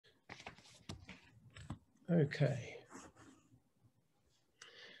Okay.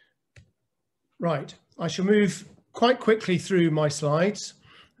 Right, I shall move quite quickly through my slides.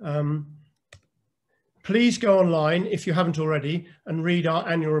 Please go online if you haven't already and read our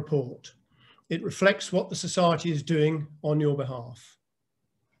annual report. It reflects what the Society is doing on your behalf.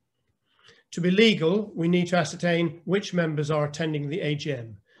 To be legal, we need to ascertain which members are attending the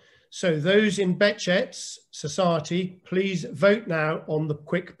AGM. So those in BEHÇET'S Society, please vote now on the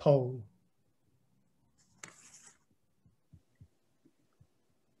quick poll.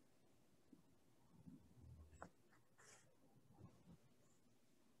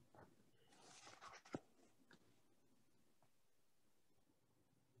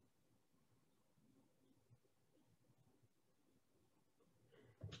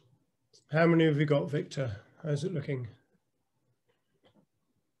 How many have you got, Victor? How's it looking?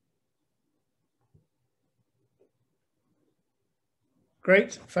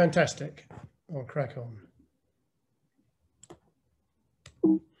 Great, fantastic. I'll crack on.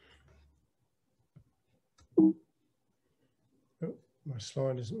 Oh, my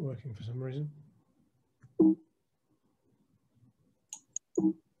slide isn't working for some reason.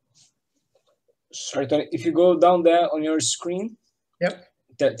 Sorry, Tony, if you go down there on your screen, yep,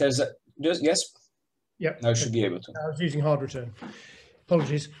 there's a yes. Yep. Now you should be able to. I was using hard return.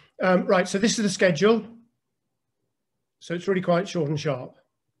 Apologies. Right, so this is the schedule. So it's really quite short and sharp.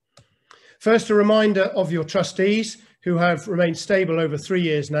 First, a reminder of your trustees who have remained stable over 3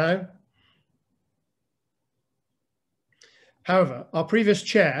 years now. However, our previous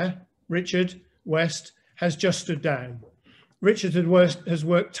chair, Richard West, has just stood down. Richard has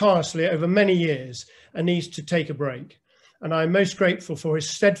worked tirelessly over many years and needs to take a break. And I'm most grateful for his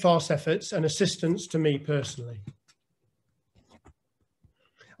steadfast efforts and assistance to me personally.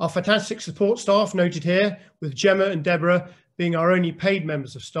 Our fantastic support staff noted here, with Gemma and Deborah being our only paid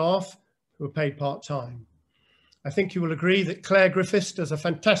members of staff who are paid part-time. I think you will agree that Claire Griffiths does a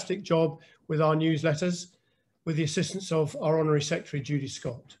fantastic job with our newsletters, with the assistance of our Honorary Secretary, Judy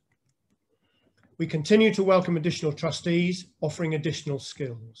Scott. We continue to welcome additional trustees, offering additional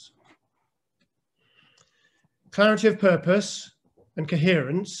skills. Clarity of purpose and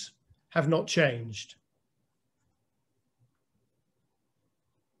coherence have not changed.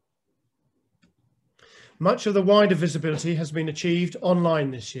 Much of the wider visibility has been achieved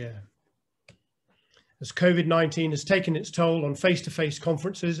online this year, as COVID-19 has taken its toll on face-to-face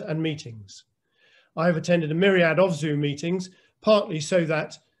conferences and meetings. I have attended a myriad of Zoom meetings, partly so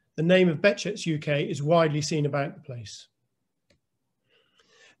that the name of BEHÇET'S UK is widely seen about the place.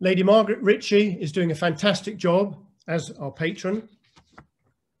 Lady Margaret Ritchie is doing a fantastic job as our patron.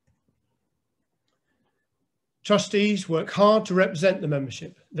 Trustees work hard to represent the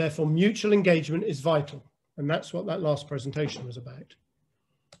membership, therefore mutual engagement is vital, and that's what that last presentation was about.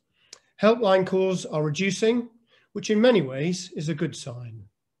 Helpline calls are reducing, which in many ways is a good sign.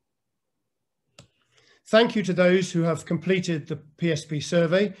 Thank you to those who have completed the PSP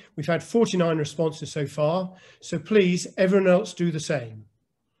survey. We've had 49 responses so far, so please, everyone else do the same.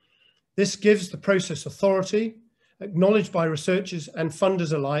 This gives the process authority, acknowledged by researchers and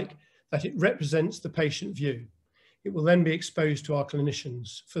funders alike, that it represents the patient view. It will then be exposed to our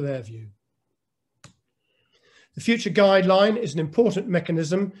clinicians for their view. The future guideline is an important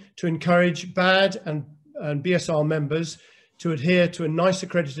mechanism to encourage BAD and BSR members to adhere to a NICE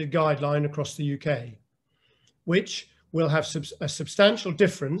accredited guideline across the UK, which will have a substantial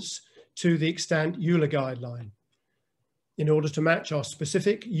difference to the extant EULA guideline in order to match our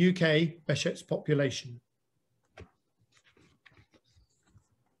specific UK BEHÇET'S population.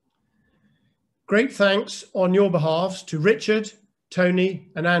 Great thanks on your behalves to Richard, Tony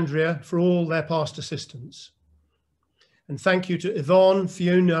and Andrea for all their past assistance. And thank you to Yvonne,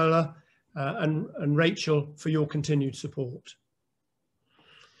 Fiona and Rachel for your continued support.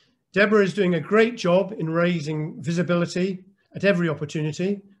 Deborah is doing a great job in raising visibility at every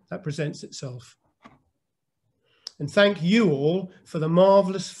opportunity that presents itself. And thank you all for the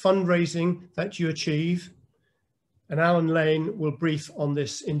marvellous fundraising that you achieve. And Alan Lane will brief on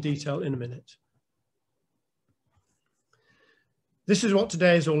this in detail in a minute. This is what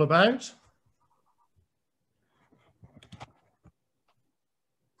today is all about.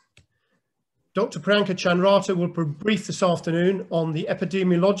 Dr. Priyanka Chanrata will brief this afternoon on the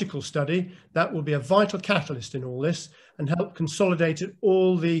epidemiological study that will be a vital catalyst in all this and help consolidate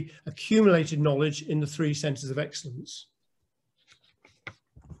all the accumulated knowledge in the 3 centres of excellence.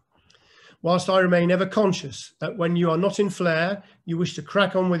 Whilst I remain ever conscious that when you are not in flare, you wish to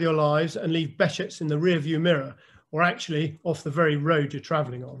crack on with your lives and leave BEHÇET'S in the rearview mirror, or actually off the very road you're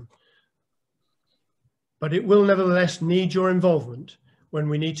travelling on. But it will nevertheless need your involvement when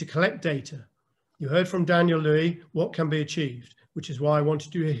we need to collect data, You heard from Daniel Lewi what can be achieved, which is why I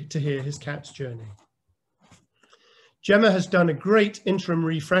wanted to hear his cat's journey. Gemma has done a great interim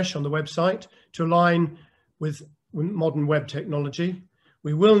refresh on the website to align with modern web technology.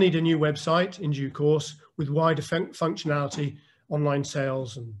 We will need a new website in due course with wider functionality, online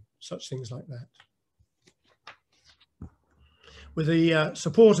sales and such things like that. With the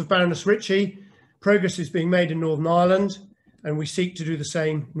support of Baroness Ritchie, progress is being made in Northern Ireland, and we seek to do the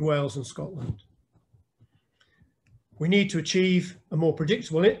same in Wales and Scotland. We need to achieve a more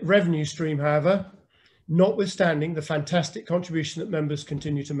predictable revenue stream, however, notwithstanding the fantastic contribution that members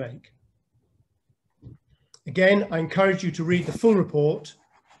continue to make. Again, I encourage you to read the full report.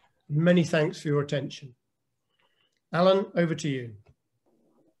 Many thanks for your attention. Alan, over to you.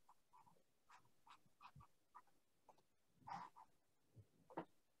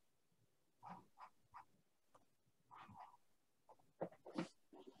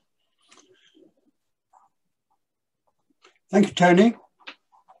 Thank you, Tony,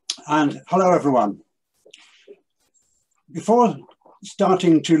 and hello, everyone. Before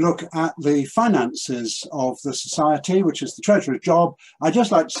starting to look at the finances of the Society, which is the Treasurer's job, I'd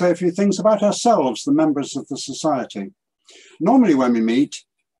just like to say a few things about ourselves, the members of the Society. Normally when we meet,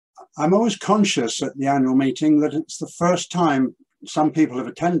 I'm always conscious at the annual meeting that it's the first time some people have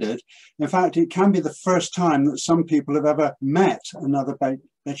attended. In fact, it can be the first time that some people have ever met another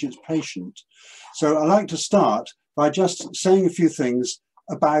BEHÇET'S patient. So I like to start by just saying a few things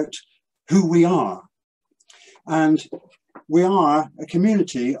about who we are. And we are a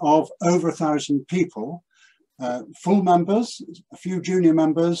community of over 1,000 people, full members, a few junior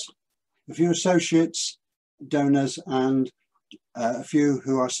members, a few associates, donors, and a few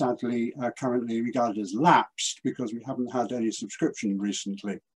who are sadly currently regarded as lapsed because we haven't had any subscription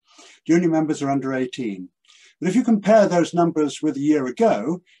recently. Junior members are under 18. But if you compare those numbers with a year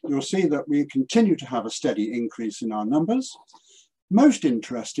ago, you'll see that we continue to have a steady increase in our numbers. Most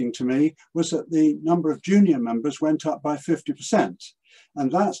interesting to me was that the number of junior members went up by 50%.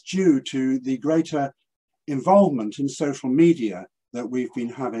 And that's due to the greater involvement in social media that we've been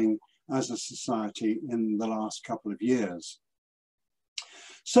having as a society in the last couple of years.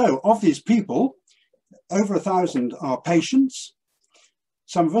 So of these people, over 1,000 are patients.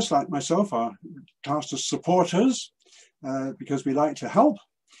 Some of us, like myself, are classed as supporters because we like to help.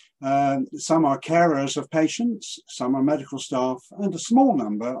 Some are carers of patients, some are medical staff, and a small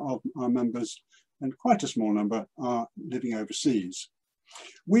number of our members, and quite a small number, are living overseas.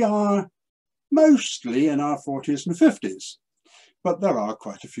 We are mostly in our 40s and 50s, but there are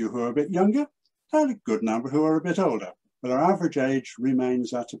quite a few who are a bit younger, and a good number who are a bit older, but our average age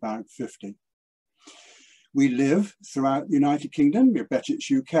remains at about 50. We live throughout the United Kingdom. We're BEHÇET'S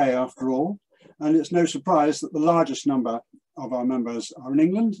UK after all, and it's no surprise that the largest number of our members are in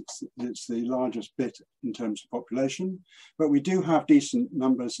England. It's the largest bit in terms of population, but we do have decent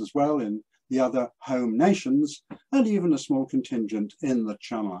numbers as well in the other home nations and even a small contingent in the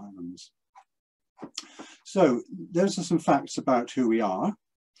Channel Islands. So those are some facts about who we are.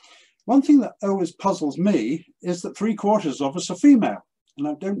 One thing that always puzzles me is that 3/4 of us are female, and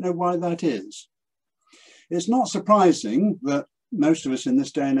I don't know why that is. It's not surprising that most of us in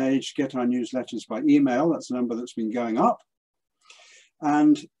this day and age get our newsletters by email. That's a number that's been going up.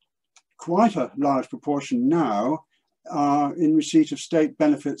 And quite a large proportion now are in receipt of state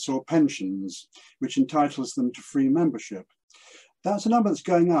benefits or pensions, which entitles them to free membership. That's a number that's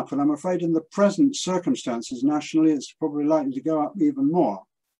going up, and I'm afraid in the present circumstances nationally, it's probably likely to go up even more.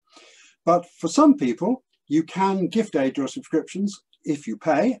 But for some people, you can gift aid your subscriptions if you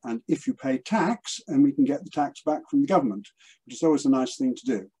pay, and if you pay tax, and we can get the tax back from the government, which is always a nice thing to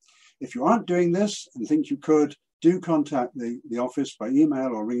do. If you aren't doing this and think you could, do contact the office by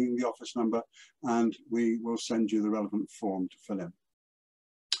email or ringing the office number, and we will send you the relevant form to fill in.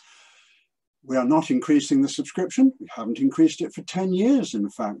 We are not increasing the subscription. We haven't increased it for 10 years, in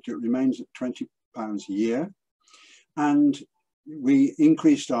fact. It remains at £20 a year. And we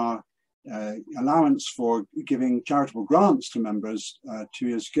increased our allowance for giving charitable grants to members 2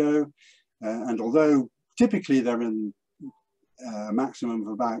 years ago. And although typically they're in a maximum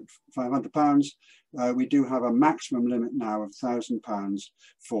of about £500, we do have a maximum limit now of £1,000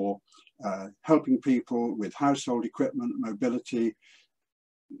 for helping people with household equipment, mobility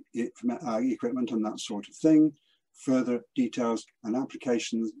equipment and that sort of thing. Further details and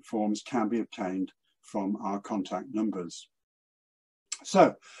application forms can be obtained from our contact numbers.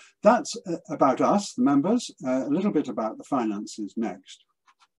 So that's about us, the members. A little bit about the finances next.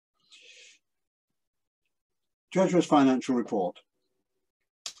 Treasurer's financial report.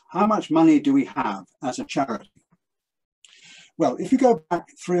 How much money do we have as a charity? Well, if you go back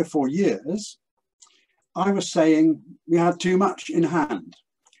 3 or 4 years, I was saying we had too much in hand.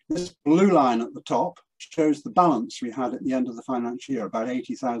 This blue line at the top shows the balance we had at the end of the financial year, about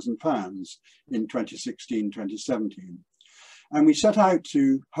 £80,000 in 2016-2017. And we set out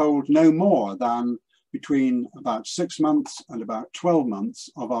to hold no more than between about 6 months and about 12 months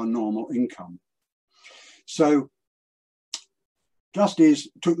of our normal income. So trustees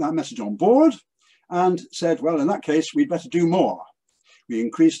took that message on board and said, well, in that case, we'd better do more. We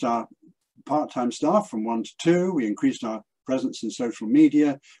increased our part-time staff from 1 to 2. We increased our presence in social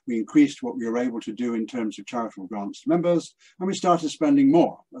media. We increased what we were able to do in terms of charitable grants to members, and we started spending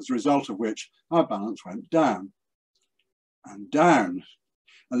more, as a result of which our balance went down and down.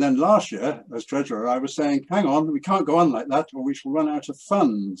 And then last year, as treasurer, I was saying, hang on, we can't go on like that or we shall run out of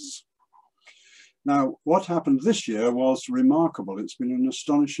funds. Now, what happened this year was remarkable. It's been an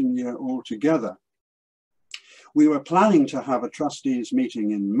astonishing year altogether. We were planning to have a trustees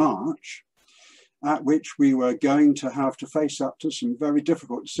meeting in March, at which we were going to have to face up to some very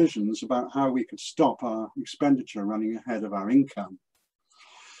difficult decisions about how we could stop our expenditure running ahead of our income.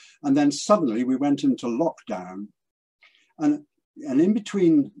 And then suddenly we went into lockdown. And in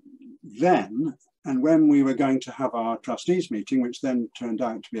between then and when we were going to have our trustees meeting, which then turned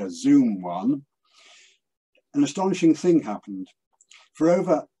out to be a Zoom one, an astonishing thing happened. For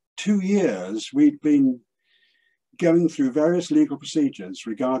over 2 years, we'd been going through various legal procedures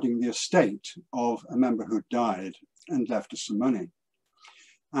regarding the estate of a member who died and left us some money.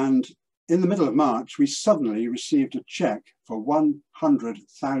 And in the middle of March, we suddenly received a cheque for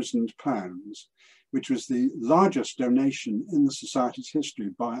 £100,000, which was the largest donation in the Society's history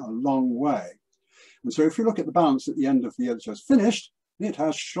by a long way. And so if you look at the balance at the end of the year that's just finished, it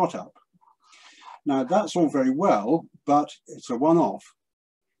has shot up. Now, that's all very well, but it's a one-off.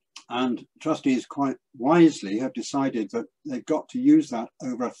 And trustees quite wisely have decided that they've got to use that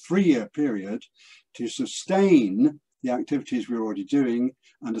over a 3-year period to sustain the activities we're already doing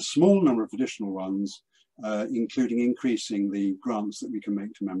and a small number of additional ones, including increasing the grants that we can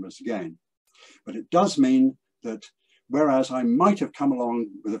make to members again. But it does mean that whereas I might have come along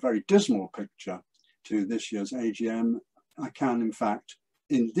with a very dismal picture to this year's AGM, I can, in fact,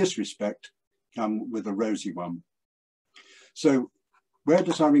 in this respect, come with a rosy one. So where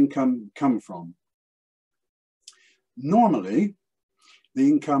does our income come from? Normally, the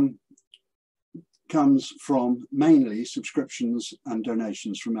income comes from mainly subscriptions and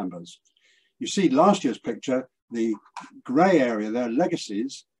donations from members. You see last year's picture, the grey area there,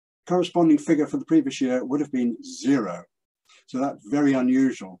 legacies, corresponding figure for the previous year would have been 0. So that's very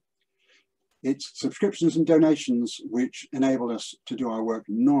unusual. It's subscriptions and donations which enable us to do our work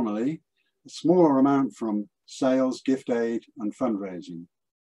normally, a smaller amount from sales, gift aid and fundraising.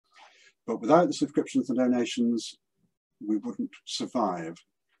 But without the subscriptions and donations, we wouldn't survive.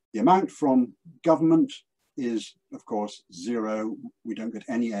 The amount from government is, of course, 0. We don't get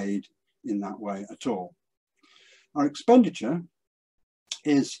any aid in that way at all. Our expenditure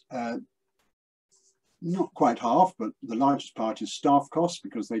is not quite half, but the largest part is staff costs,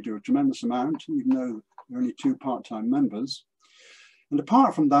 because they do a tremendous amount, even though there are only 2 part-time members. And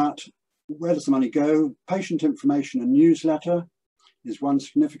apart from that, where does the money go? Patient information and newsletter is one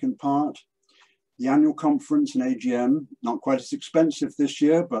significant part. The annual conference and AGM, not quite as expensive this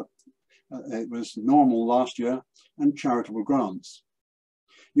year, but it was normal last year, and charitable grants.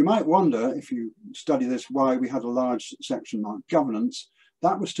 You might wonder, if you study this, why we had a large section like governance.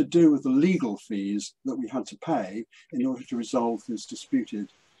 That was to do with the legal fees that we had to pay in order to resolve this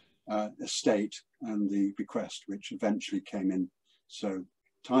disputed estate and the bequest, which eventually came in so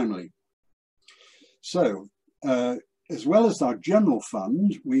timely. So, as well as our general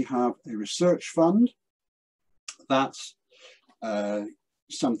fund, we have a research fund. That's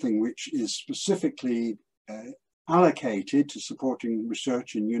something which is specifically allocated to supporting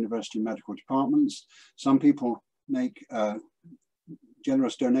research in university medical departments. Some people make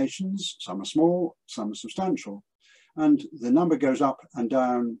generous donations, some are small, some are substantial. And the number goes up and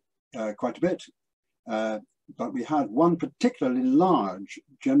down quite a bit. But we had one particularly large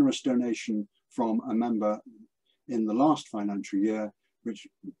generous donation from a member in the last financial year, which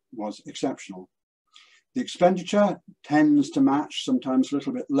was exceptional. The expenditure tends to match, sometimes a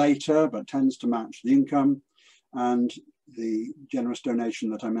little bit later, but tends to match the income. And the generous donation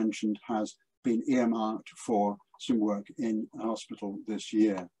that I mentioned has been earmarked for some work in a hospital this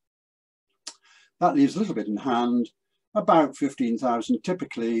year. That leaves a little bit in hand. About 15,000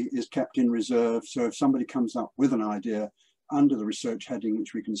 typically is kept in reserve. So if somebody comes up with an idea under the research heading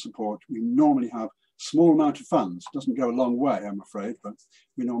which we can support, we normally have a small amount of funds. It doesn't go a long way, I'm afraid, but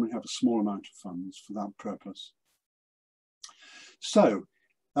we normally have a small amount of funds for that purpose. So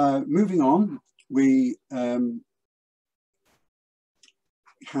moving on, we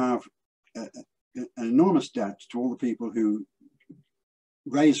have an enormous debt to all the people who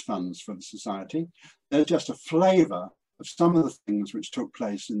raise funds for the Society. They're just a flavour of some of the things which took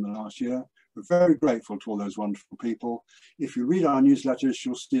place in the last year. We're very grateful to all those wonderful people. If you read our newsletters,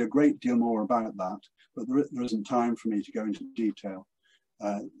 you'll see a great deal more about that, but there isn't time for me to go into detail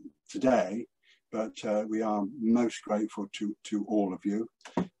today, but we are most grateful to all of you.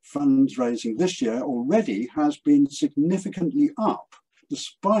 Fundraising this year already has been significantly up,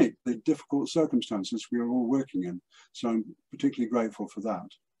 despite the difficult circumstances we are all working in. So I'm particularly grateful for that.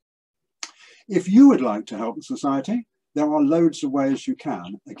 If you would like to help the Society, there are loads of ways you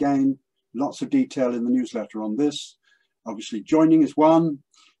can. Again, lots of detail in the newsletter on this. Obviously, joining is one,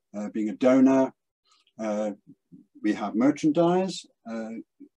 being a donor. We have merchandise.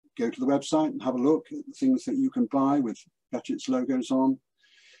 Go to the website and have a look at the things that you can buy with BEHÇET'S logos on.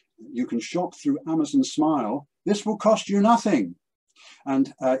 You can shop through Amazon Smile. This will cost you nothing.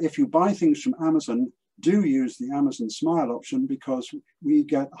 And if you buy things from Amazon, do use the Amazon Smile option, because we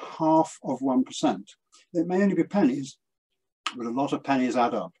get half of 1%. It may only be pennies, but a lot of pennies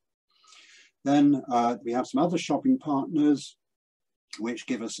add up. Then we have some other shopping partners which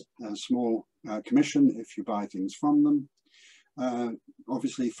give us a small commission if you buy things from them.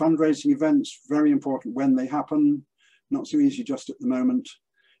 Obviously, fundraising events, very important when they happen, not so easy just at the moment.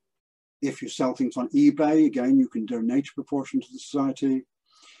 If you sell things on eBay, again, you can donate a proportion to the Society.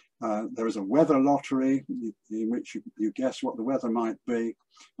 There is a weather lottery in which you guess what the weather might be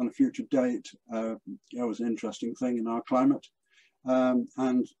on a future date. It was an interesting thing in our climate. And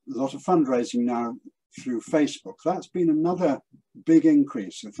a lot of fundraising now through Facebook. That's been another big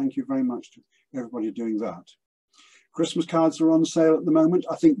increase. So thank you very much to everybody doing that. Christmas cards are on sale at the moment.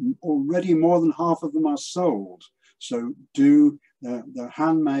 I think already more than half of them are sold. So they're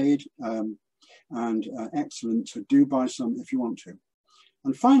handmade and excellent. So do buy some if you want to.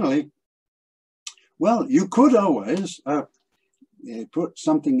 And finally, well, you could always put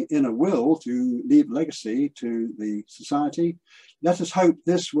something in a will to leave legacy to the Society. Let us hope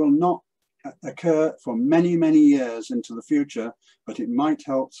this will not occur for many, many years into the future, but it might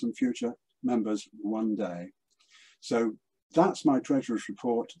help some future members one day. So that's my Treasurer's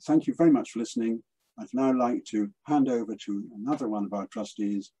report. Thank you very much for listening. I'd now like to hand over to another one of our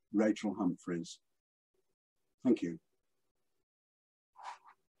trustees, Rachael Humphreys. Thank you.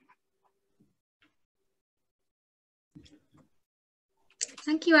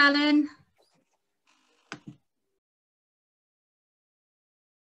 Thank you, Alan.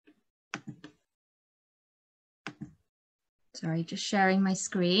 Sorry, just sharing my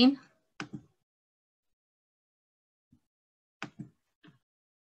screen.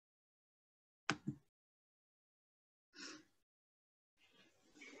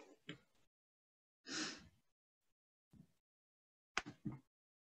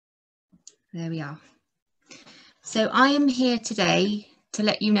 There we are. So I am here today to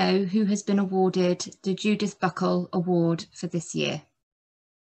let you know who has been awarded the Judith Buckle Award for this year.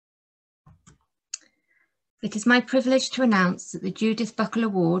 It is my privilege to announce that the Judith Buckle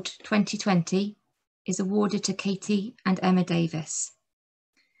Award 2020 is awarded to Katie and Emma Davis.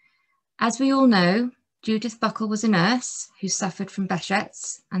 As we all know, Judith Buckle was a nurse who suffered from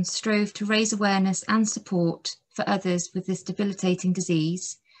BEHÇET'S and strove to raise awareness and support for others with this debilitating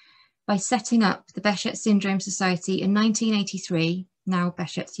disease by setting up the BEHÇET'S Syndrome Society in 1983, now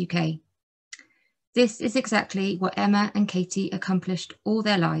BEHÇET'S UK. This is exactly what Emma and Katie accomplished all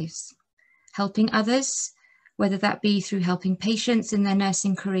their lives, helping others, whether that be through helping patients in their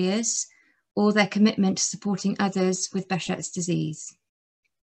nursing careers or their commitment to supporting others with BEHÇET'S disease.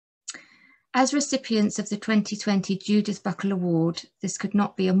 As recipients of the 2020 Judith Buckle Award, this could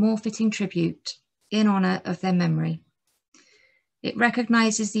not be a more fitting tribute in honour of their memory. It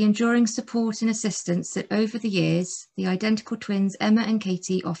recognises the enduring support and assistance that over the years, the identical twins Emma and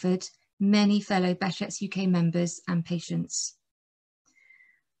Katie offered many fellow BEHÇET'S UK members and patients.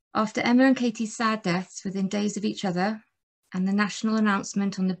 After Emma and Katie's sad deaths within days of each other, and the national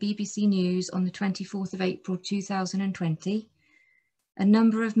announcement on the BBC News on the 24th of April 2020, a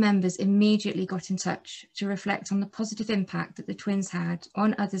number of members immediately got in touch to reflect on the positive impact that the twins had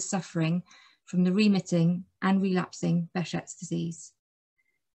on others suffering from the remitting and relapsing BEHÇET'S disease.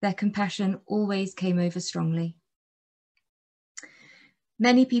 Their compassion always came over strongly.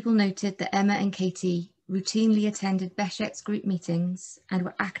 Many people noted that Emma and Katie routinely attended BEHÇET'S group meetings and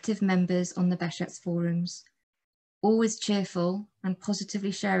were active members on the BEHÇET'S forums, always cheerful and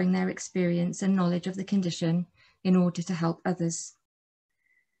positively sharing their experience and knowledge of the condition in order to help others.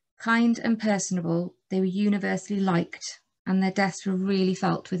 Kind and personable, they were universally liked and their deaths were really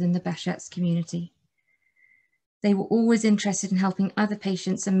felt within the BEHÇET'S community. They were always interested in helping other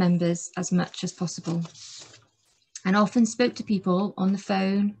patients and members as much as possible, and often spoke to people on the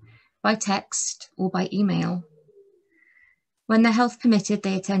phone, by text, or by email. When their health permitted,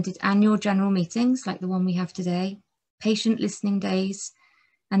 they attended annual general meetings like the one we have today, patient listening days,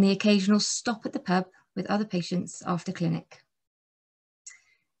 and the occasional stop at the pub with other patients after clinic.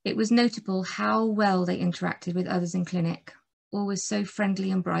 It was notable how well they interacted with others in clinic, always so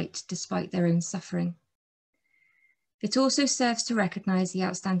friendly and bright despite their own suffering. It also serves to recognise the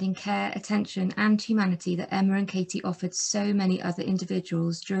outstanding care, attention and humanity that Emma and Katie offered so many other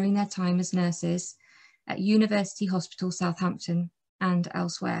individuals during their time as nurses at University Hospital Southampton and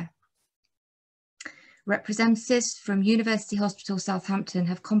elsewhere. Representatives from University Hospital Southampton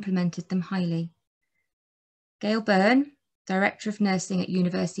have complimented them highly. Gail Byrne, Director of Nursing at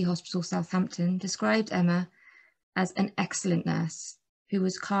University Hospital Southampton, described Emma as an excellent nurse who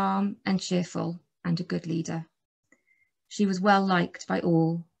was calm and cheerful and a good leader. She was well liked by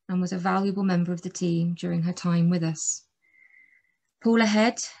all and was a valuable member of the team during her time with us. Paula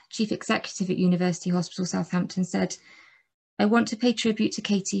Head, Chief Executive at University Hospital Southampton, said, "I want to pay tribute to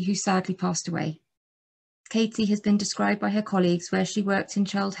Katie, who sadly passed away. Katie has been described by her colleagues where she worked in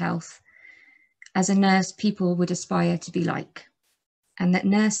child health as a nurse people would aspire to be like, and that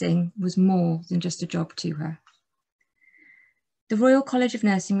nursing was more than just a job to her." The Royal College of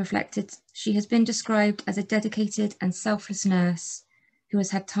Nursing reflected, "She has been described as a dedicated and selfless nurse who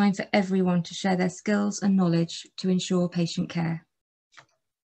has had time for everyone to share their skills and knowledge to ensure patient care."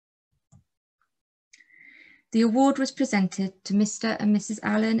 The award was presented to Mr. and Mrs.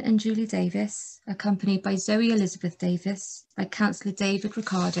 Alan and Julie Davis, accompanied by Zoe Elizabeth Davis, by Councillor David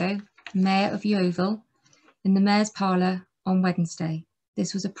Ricardo, Mayor of Yeovil, in the Mayor's Parlour on Wednesday.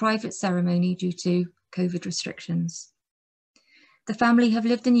 This was a private ceremony due to COVID restrictions. The family have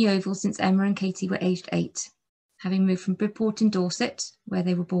lived in Yeovil since Emma and Katie were aged 8, having moved from Bridport in Dorset, where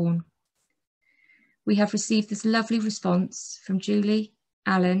they were born. We have received this lovely response from Julie,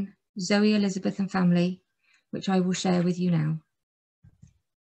 Alan, Zoe Elizabeth and family, which I will share with you now.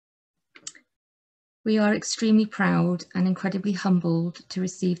 We are extremely proud and incredibly humbled to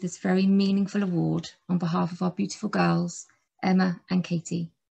receive this very meaningful award on behalf of our beautiful girls, Emma and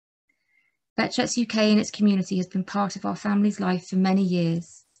Katie. BEHÇET'S UK and its community has been part of our family's life for many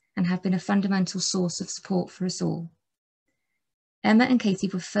years and have been a fundamental source of support for us all. Emma and Katie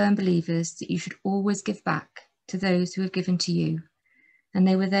were firm believers that you should always give back to those who have given to you, and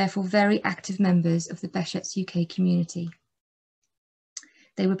they were therefore very active members of the BEHÇET'S UK community.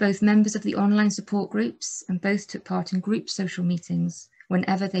 They were both members of the online support groups and both took part in group social meetings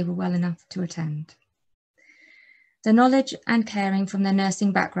whenever they were well enough to attend. The knowledge and caring from their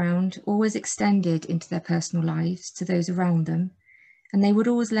nursing background always extended into their personal lives to those around them, and they would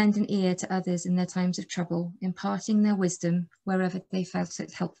always lend an ear to others in their times of trouble, imparting their wisdom wherever they felt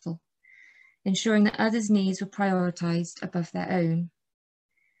it helpful, ensuring that others' needs were prioritised above their own.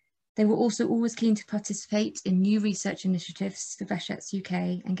 They were also always keen to participate in new research initiatives for BEHÇET'S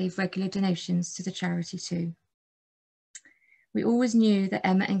UK and gave regular donations to the charity too. We always knew that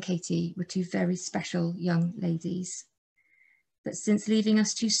Emma and Katie were two very special young ladies. But since leaving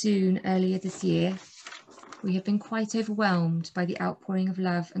us too soon earlier this year, we have been quite overwhelmed by the outpouring of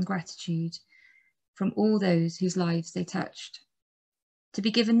love and gratitude from all those whose lives they touched. To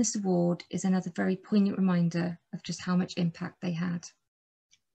be given this award is another very poignant reminder of just how much impact they had.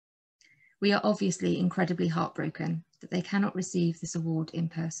 We are obviously incredibly heartbroken that they cannot receive this award in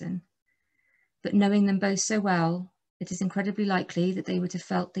person, but knowing them both so well, it is incredibly likely that they would have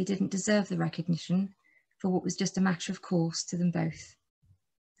felt they didn't deserve the recognition for what was just a matter of course to them both.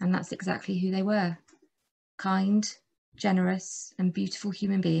 And that's exactly who they were. Kind, generous, and beautiful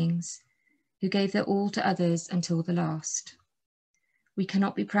human beings who gave their all to others until the last. We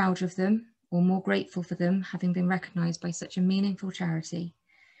cannot be prouder of them or more grateful for them having been recognised by such a meaningful charity,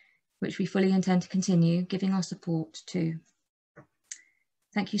 which we fully intend to continue giving our support to.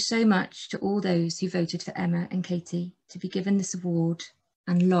 Thank you so much to all those who voted for Emma and Katie to be given this award,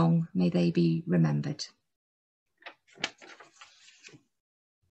 and long may they be remembered.